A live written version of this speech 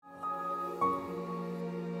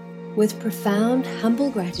With profound, humble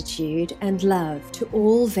gratitude and love to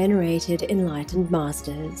all venerated enlightened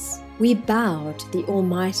masters, we bow to the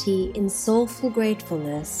Almighty in soulful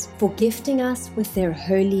gratefulness for gifting us with their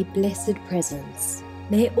holy, blessed presence.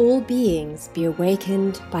 May all beings be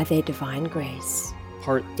awakened by their divine grace.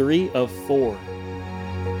 Part 3 of 4.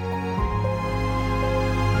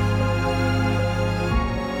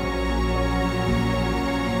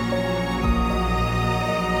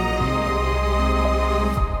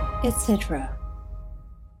 Etc.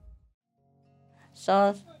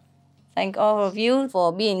 So, thank all of you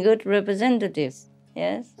for being good representatives.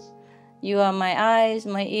 Yes, you are my eyes,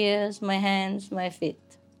 my ears, my hands, my feet,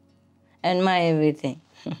 and my everything.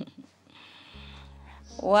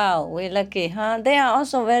 Wow, we're lucky, huh? They are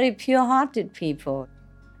also very pure-hearted people.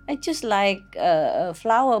 I just like a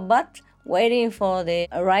flower bud waiting for the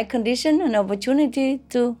right condition and opportunity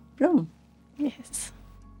to bloom. Yes.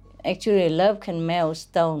 Actually, love can melt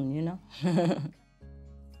stone, you know.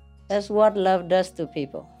 That's what love does to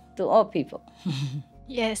people, to all people.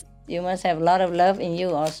 Yes. You must have a lot of love in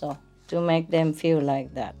you also to make them feel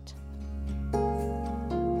like that.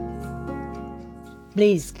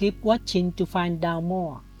 Please keep watching to find out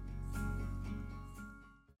more.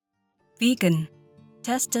 Vegan,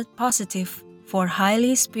 tested positive for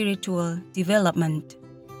highly spiritual development.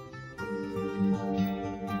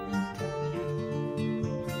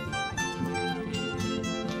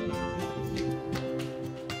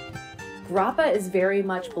 Grappa is very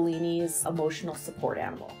much Bellini's emotional support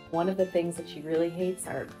animal. One of the things that she really hates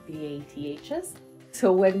are BATHs.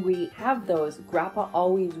 So when we have those, Grappa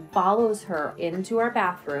always follows her into our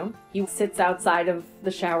bathroom. He sits outside of the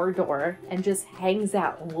shower door and just hangs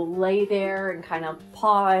out, and we'll lay there and kind of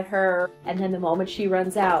paw at her. And then the moment she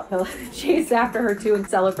runs out, he'll chase after her too and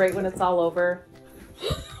celebrate when it's all over.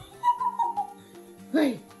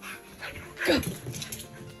 Hey.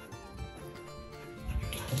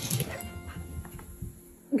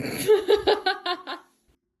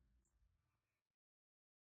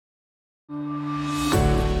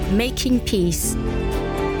 Making peace.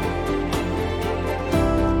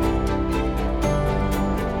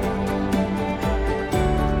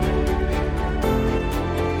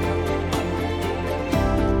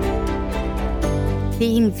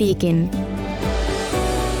 Being vegan.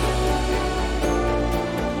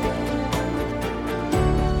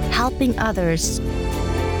 Helping others.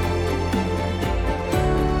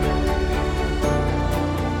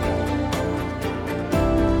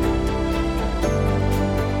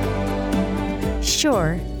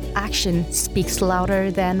 Sure, action speaks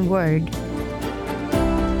louder than word.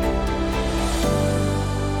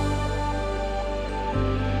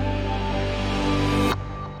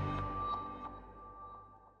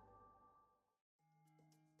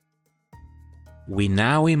 We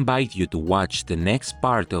now invite you to watch the next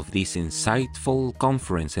part of this insightful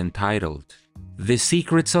conference entitled The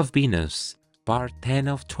Secrets of Venus, Part 10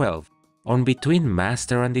 of 12, on Between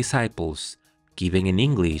Master and Disciples, given in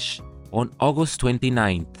English on August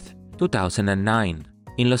 29th, 2009,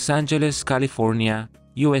 in Los Angeles, California,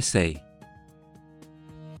 USA.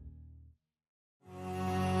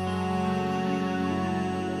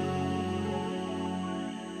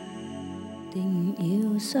 Tình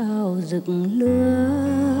yêu sao rực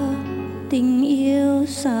lửa, tình yêu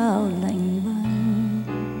sao lạnh băng,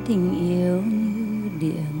 tình yêu như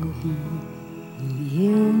địa ngục, tình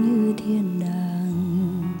yêu như thiên đàng.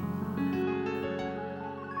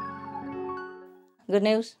 Good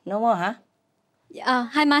news? No more, huh?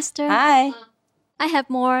 Hi, Master. Hi. I have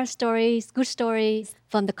more stories, good stories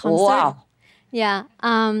from the concert. Wow. Yeah.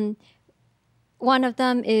 One of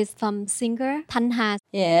them is from singer Thanh Hà.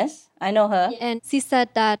 Yes, I know her. And she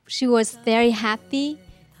said that she was very happy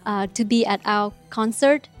to be at our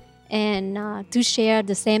concert and to share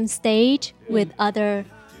the same stage with other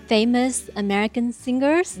famous American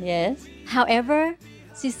singers. Yes. However,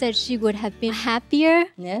 she said she would have been happier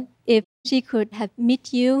Yes. if she could have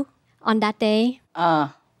met you on that day.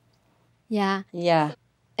 Yeah. Yeah.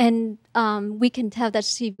 And we can tell that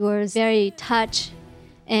she was very touched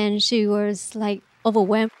and she was like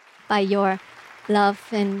overwhelmed by your love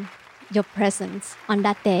and your presence on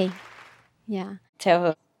that day. Yeah. Tell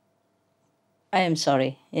her, I am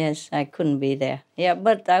sorry. Yes, I couldn't be there. Yeah,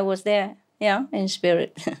 but I was there, yeah, in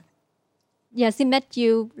spirit. Yeah, she met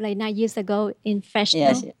you like 9 years ago in Fresno.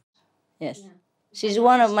 Yes, yes. Yes. Yeah. She's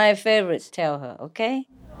one of my favorites, tell her, okay?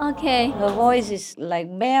 Okay. Her voice is like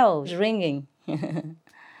bells ringing,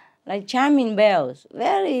 like chiming bells.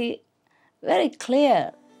 Very, very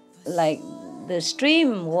clear, like the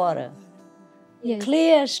stream water. Yes.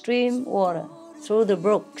 Clear stream water through the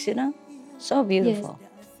brooks, you know? So beautiful.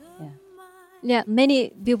 Yeah. Yeah,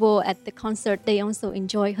 many people at the concert, they also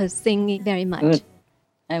enjoy her singing very much. Good.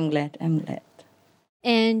 I'm glad.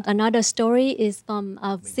 And another story is from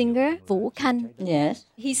a singer, Vũ Khanh. Yes.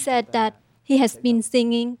 He said that he has been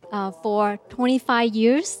singing for 25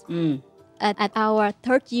 years. At our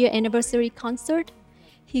 3rd year anniversary concert,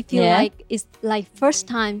 he feel like it's like first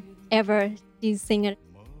time ever he sing it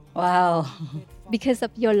Wow. because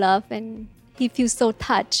of your love, and he feels so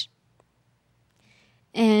touched.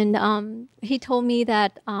 And he told me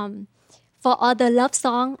that for other love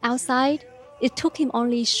song outside, it took him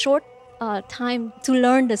only short time to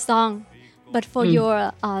learn the song, but for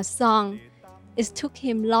your song, it took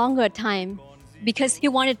him longer time because he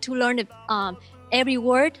wanted to learn it, every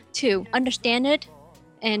word to understand it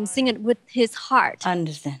and sing it with his heart.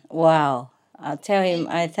 Understand. Wow. I'll tell him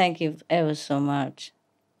I thank you ever so much.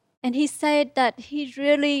 And he said that he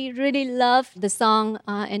really, really loved the song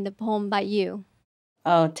and the poem by you.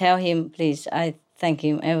 Oh, tell him, please. I thank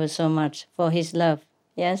him ever so much for his love.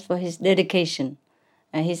 Yes, for his dedication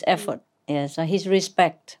and his effort. Yes, his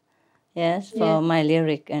respect. Yes, for my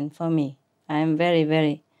lyric and for me. I am very,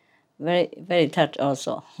 very, very, very touched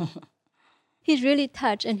also. He's really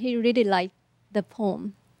touched and he really liked the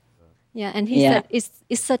poem. Yeah, and he said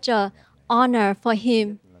it's such a honor for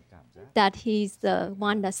him that he's the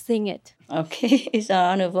one that sing it. Okay, it's an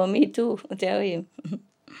honor for me too. Tell him.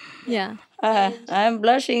 Yeah. I'm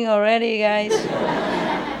blushing already, guys.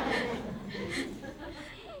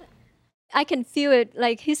 I can feel it,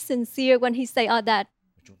 like he's sincere when he say all that.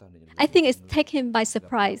 I think it's take him by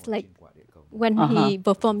surprise, like when he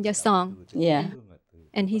performed your song. Yeah.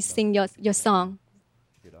 And he sing your song.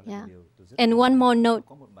 Yeah. And one more note,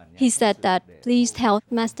 he said that please tell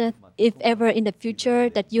Master if ever in the future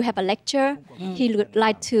that you have a lecture, he would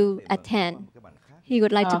like to attend. He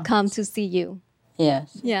would like to come to see you.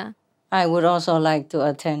 Yes. Yeah. I would also like to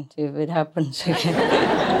attend if it happens again.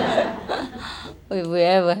 If we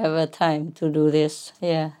ever have a time to do this.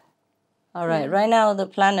 Yeah. All right. Right now, the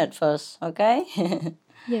planet first, okay?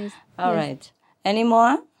 Yes. All right. Any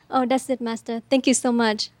more? Oh, that's it, Master. Thank you so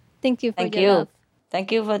much. Thank you for Thank your you. love.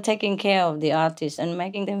 Thank you for taking care of the artists and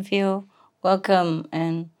making them feel welcome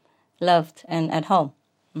and loved and at home.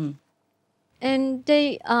 And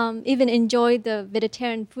they even enjoy the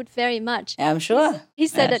vegetarian food very much. I'm sure. He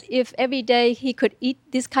said that if every day he could eat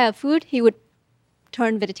this kind of food, he would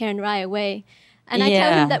turn vegetarian right away. And I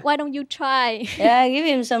tell him that, why don't you try? Yeah, give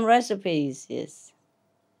him some recipes, yes.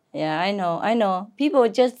 Yeah, I know. People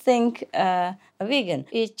just think a vegan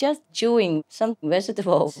is just chewing some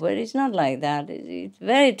vegetable, but it's not like that. It's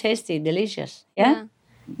very tasty, delicious. Yeah?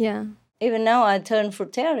 Yeah. Even now I turned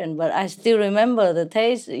fruitarian, but I still remember the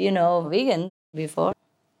taste, vegan before.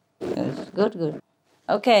 It's good.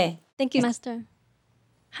 Okay. Thank you, Master.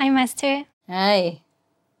 Hi, Master. Hi.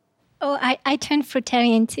 Oh, I turned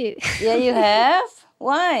fruitarian too. Yeah, you have?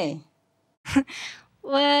 Why?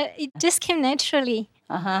 Well, it just came naturally.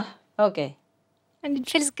 Okay. And it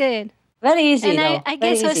feels good. Very easy, and though. I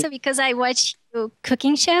guess Very also easy. because I watch your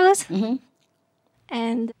cooking shows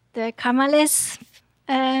and the Kamales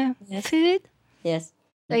food. Yes.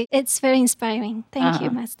 So it's very inspiring. Thank you,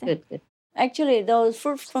 Master. Good. Actually, those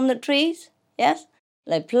fruits from the trees, yes,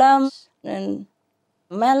 like plums and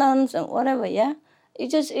melons and whatever, yeah. You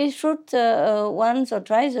just eat fruit once or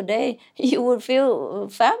twice a day, you will feel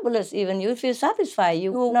fabulous even. You will feel satisfied.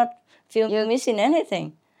 You will not feel you're missing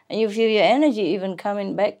anything. And you feel your energy even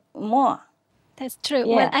coming back more. That's true.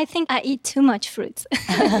 Yeah. Well, I think I eat too much fruits.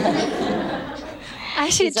 I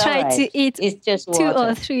should It's try all right. to eat It's just 2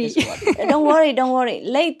 water. or 3. It's water. Don't worry.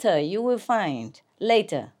 Later, you will find.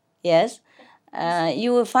 Later, yes.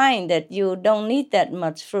 You will find that you don't need that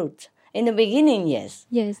much fruit. In the beginning, yes.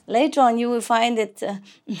 Yes. Later on, you will find that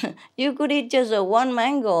you could eat just one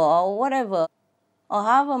mango or whatever, or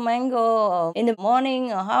half a mango in the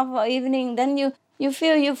morning or half a evening. Then you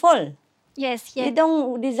feel you're full. Yes. You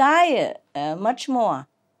don't desire much more.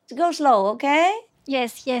 Go slow, okay?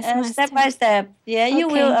 Yes, Step Master. by step. Yeah, you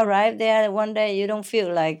will Okay. arrive there one day. You don't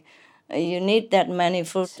feel like you need that many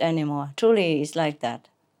fruits anymore. Truly, it's like that.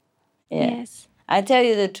 Yeah. Yes. I tell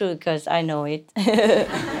you the truth because I know it.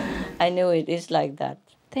 I know it is like that.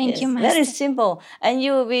 Thank you, Very Master. simple. And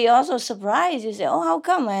you will be also surprised. You say, oh, how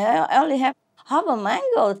come? I only have half a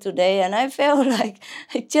mango today and I feel like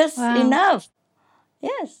just Wow. enough.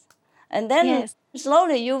 Yes. And then Yes.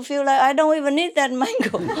 slowly you feel like I don't even need that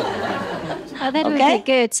mango. Oh, that would Okay? be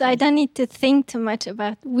good. So I don't need to think too much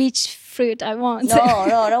about which fruit I want.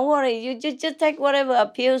 No, don't worry. You just take whatever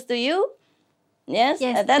appeals to you. Yes,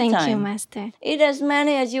 Yes, at that thank time. you, Master. Eat as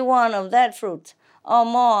many as you want of that fruit. or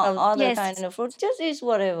more of other Yes. kind of fruit. Just eat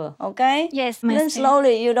whatever, okay? Yes, Then Master.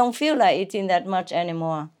 slowly you don't feel like eating that much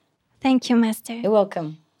anymore. Thank you, Master. You're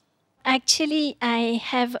welcome. Actually, I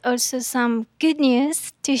have also some good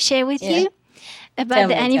news to share with Yeah. you about Tell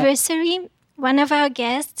the me, tell- anniversary. One of our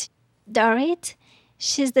guests, Dorit,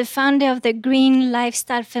 she's the founder of the Green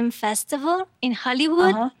Lifestyle Film Festival in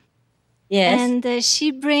Hollywood. Uh-huh. Yes. And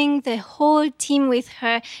she bring the whole team with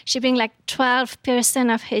her. She bring like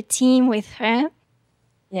 12% of her team with her.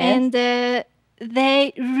 Yes. And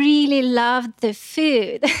they really loved the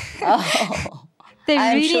food. Oh, They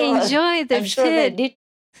I'm really sure- enjoy the I'm food. sure they did.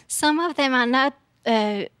 Some of them are not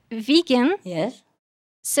vegan. Yes.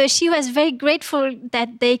 So she was very grateful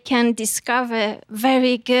that they can discover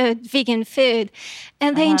very good vegan food.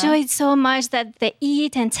 And they enjoy it so much that they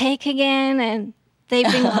eat and take again, and they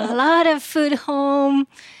bring a lot of food home.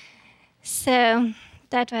 So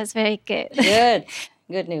that was very good. Good.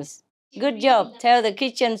 Good news. Good job. Tell the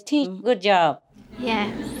kitchen team. Good job.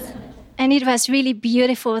 Yes. And it was really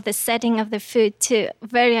beautiful, the setting of the food too.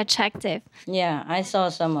 Very attractive. Yeah, I saw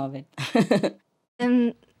some of it.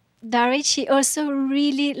 Dorit, she also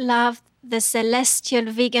really loved the Celestial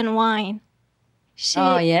vegan wine. She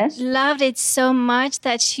Oh, yes? loved it so much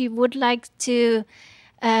that she would like to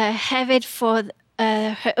have it for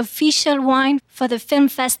her official wine for the film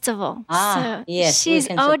festival. So yes, we she's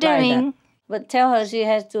can supply ordering. that. But tell her she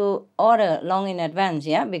has to order long in advance,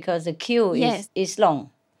 yeah? Because the queue Yes. is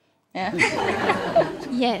long. Yeah.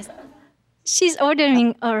 Yes, she's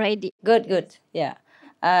ordering already. Good. Yeah.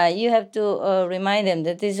 You have to remind them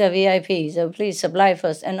that this is a VIP, so please supply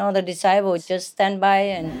first. And all the disciples just stand by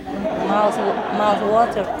and mouth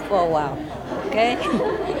water for a while. Okay?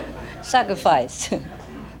 Sacrifice.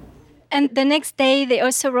 And the next day, they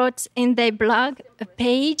also wrote in their blog a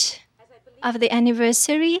page of the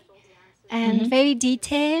anniversary and very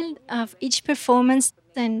detailed of each performance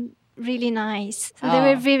and really nice. So they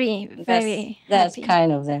were very That's happy.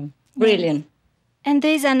 kind of them. Brilliant. And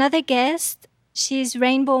there's another guest. She's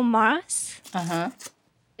Rainbow Mars. Uh-huh.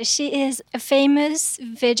 She is a famous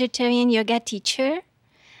vegetarian yoga teacher.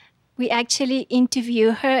 We actually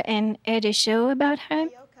interviewed her and aired a show about her.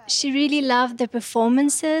 She really loved the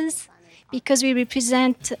performances because we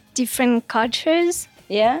represent different cultures.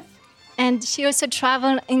 Yeah? And she also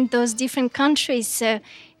traveled in those different countries, so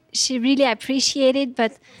she really appreciated.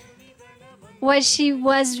 But what she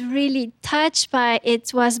was really touched by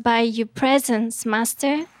it was by your presence,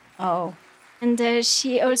 Master. Oh. And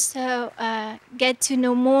she also get to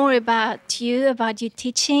know more about you, about your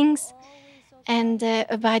teachings, and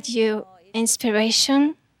about your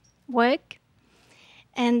inspiration work.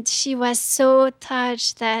 And she was so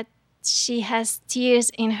touched that she has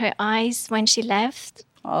tears in her eyes when she left.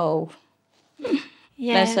 Oh.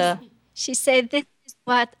 Yes. Bless her. She said, "This is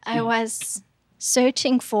what I was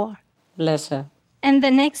searching for." Bless her. And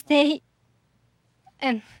the next day,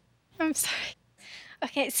 and I'm sorry.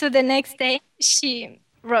 Okay, so the next day she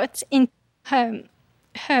wrote in her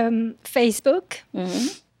Facebook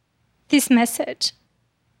this message.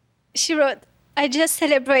 She wrote, "I just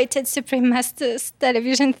celebrated Supreme Master's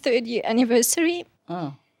television 3rd year anniversary.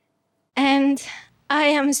 Oh. And I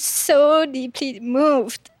am so deeply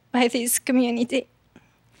moved by this community.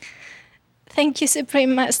 Thank you,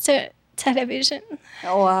 Supreme Master Television."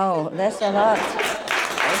 Oh, wow. That's a lot.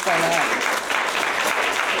 That's a lot.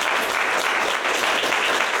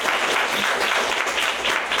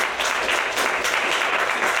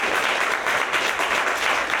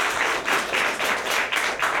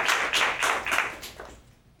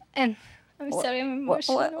 And I'm sorry, I'm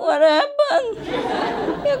emotional. What happened?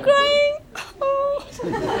 You're crying. Oh.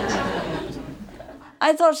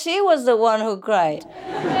 I thought she was the one who cried.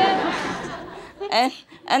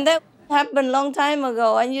 And that happened long time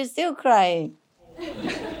ago, and you're still crying.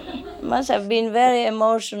 Must have been very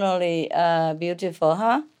emotionally beautiful,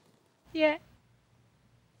 huh? Yeah.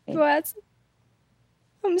 It was.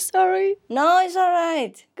 I'm sorry. No, it's all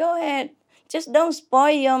right. Go ahead. Just don't spoil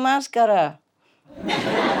your mascara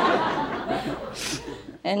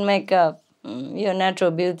and makeup. Your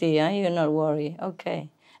natural beauty, huh? You're not worried. Okay.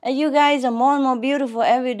 And you guys are more and more beautiful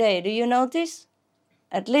every day. Do you notice?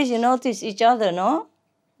 At least you notice each other, no?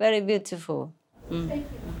 Very beautiful. Man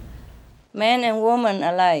and woman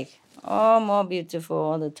alike. All more beautiful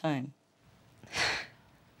all the time.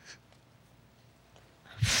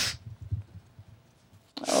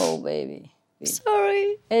 Oh, baby.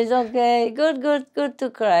 Sorry. It's okay. Good to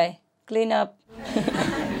cry. Clean up.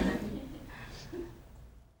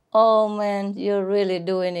 Oh, man, you're really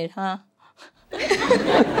doing it, huh?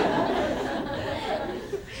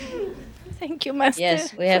 Thank you, Master.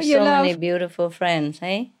 Yes, we have for your so many love. beautiful friends,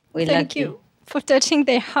 hey? We Thank lucky. you. for touching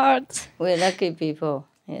their hearts. We're lucky people,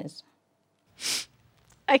 yes.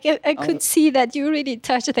 I could see that you really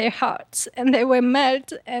touched their hearts, and they were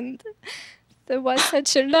melted, and there was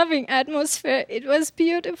such a loving atmosphere. It was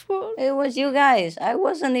beautiful. It was you guys. I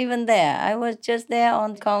wasn't even there. I was just there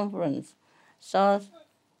on conference. So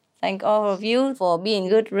thank all of you for being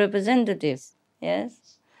good representatives. Yes?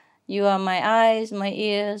 You are my eyes, my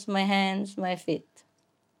ears, my hands, my feet,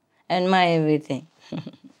 and my everything.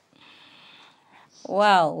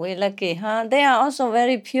 Wow, we're lucky, huh? They are also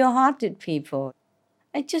very pure-hearted people.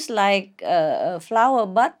 I just like a flower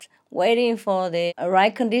bud waiting for the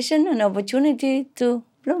right condition and opportunity to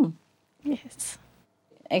bloom. Yes.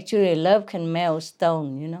 Actually, love can melt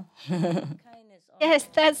stone, you know. Yes,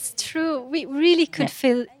 that's true. We really could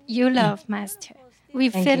feel your love, Master. We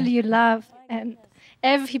feel your love, and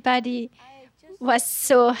everybody was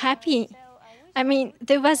so happy. I mean,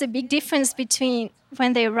 there was a big difference between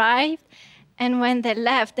when they arrived and when they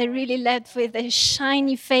left. They really left with a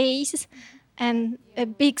shiny face and a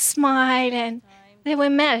big smile, and they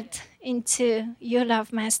were melted into your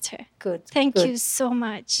love, Master. Good. Thank good. you so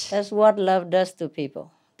much. That's what love does to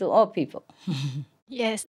people, to all people.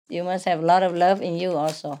 Yes. You must have a lot of love in you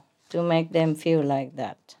also to make them feel like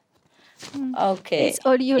that. Okay. It's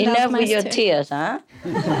all you Enough love, with your Master. tears, huh?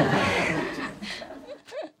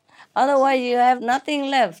 Otherwise, you have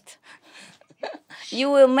nothing left.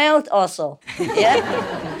 You will melt also. Yeah?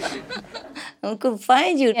 I couldn't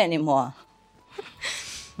find you anymore.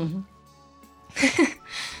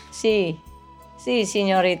 Sí,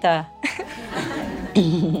 señorita.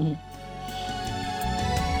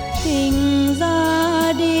 Tình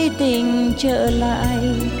ra đi tình trở lại,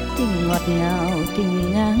 tình ngọt ngào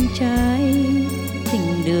tình ngang trái,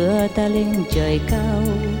 tình đưa ta lên trời cao,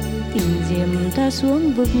 tình diệm ta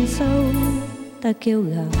xuống vực sâu, ta kêu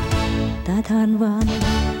gào ta than van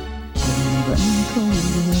tình vẫn không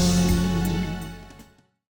buồn.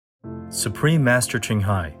 Supreme Master Ching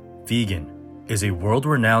Hai, vegan, is a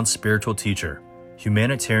world-renowned spiritual teacher,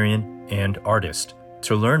 humanitarian, and artist.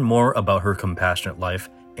 To learn more about her compassionate life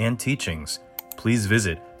and teachings, please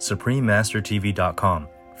visit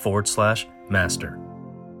suprememastertv.com/master.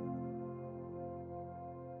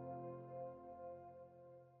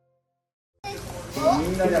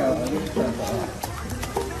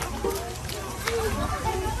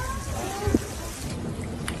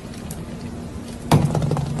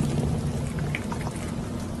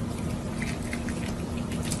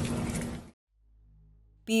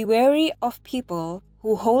 Be wary of people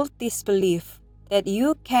who hold this belief that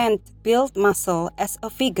you can't build muscle as a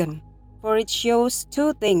vegan, for it shows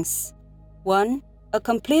two things. 1. A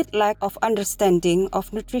complete lack of understanding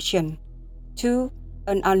of nutrition. 2.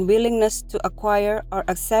 An unwillingness to acquire or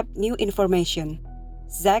accept new information.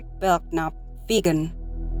 Zach Belknap, vegan.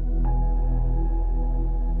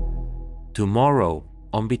 Tomorrow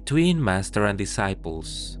on Between Master and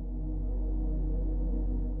Disciples.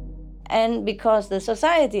 And because the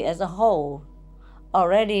society as a whole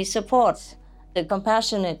already supports the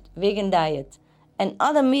compassionate vegan diet, and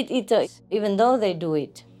other meat eaters, even though they do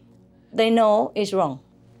it, they know it's wrong.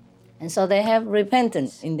 And so they have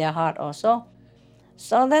repentance in their heart also.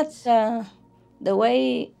 So that's the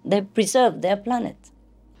way they preserve their planet.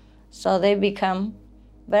 So they become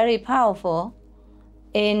very powerful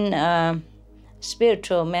in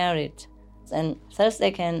spiritual merit, and thus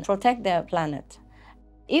they can protect their planet.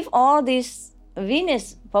 If all this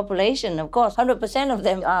Venus population, of course, 100% of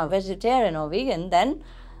them are vegetarian or vegan, then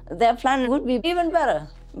their planet would be even better.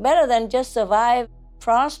 Better than just survive,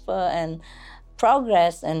 prosper, and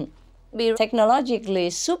progress, and be technologically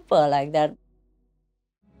super like that.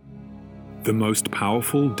 The most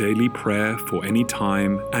powerful daily prayer for any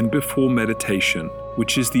time and before meditation,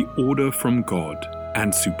 which is the order from God,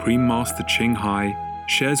 and Supreme Master Ching Hai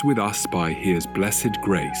shares with us by His blessed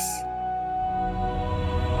grace.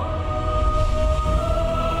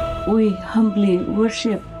 We humbly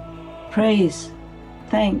worship, praise,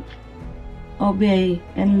 thank, obey,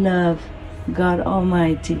 and love God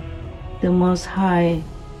Almighty, the Most High,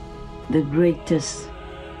 the greatest,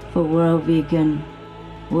 for world vegan,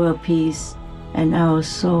 world peace, and our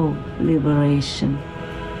soul liberation.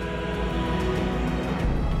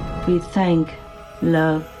 We thank,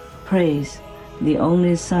 love, praise the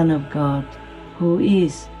only Son of God, who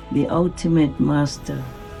is the ultimate Master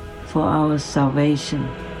for our salvation.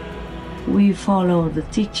 We follow the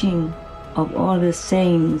teaching of all the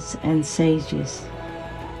saints and sages.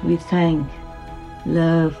 We thank,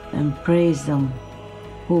 love, and praise them,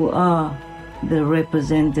 who are the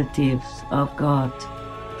representatives of God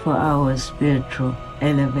for our spiritual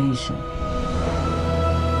elevation.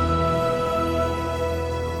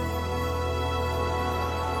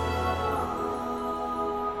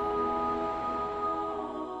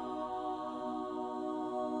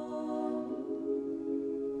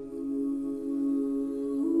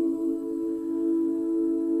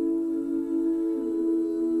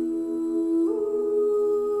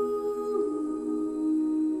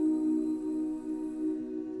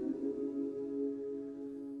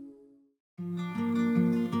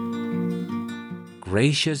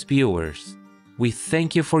 Gracious viewers, we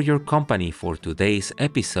thank you for your company for today's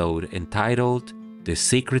episode entitled The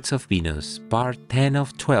Secrets of Venus, Part 10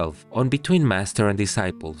 of 12 on Between Master and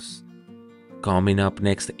Disciples. Coming up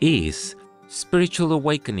next is Spiritual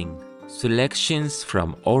Awakening, Selections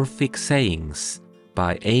from Orphic Sayings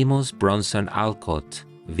by Amos Bronson Alcott,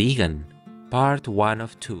 Vegan, Part 1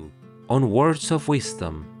 of 2, on Words of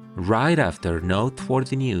Wisdom, right after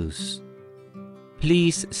Noteworthy News.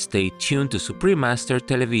 Please stay tuned to Supreme Master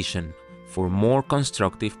Television for more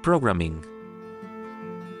constructive programming.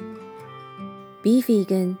 Be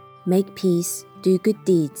vegan, make peace, do good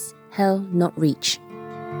deeds, hell not reach.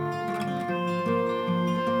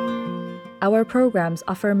 Our programs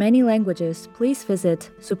offer many languages. Please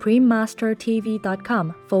visit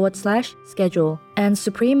suprememastertv.com/schedule and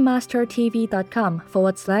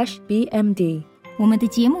suprememastertv.com/BMD。我们的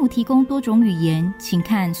节目提供多种语言，请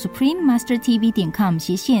看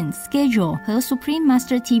suprememastertv.com/schedule 和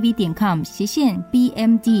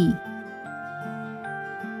suprememastertv.com/BMD。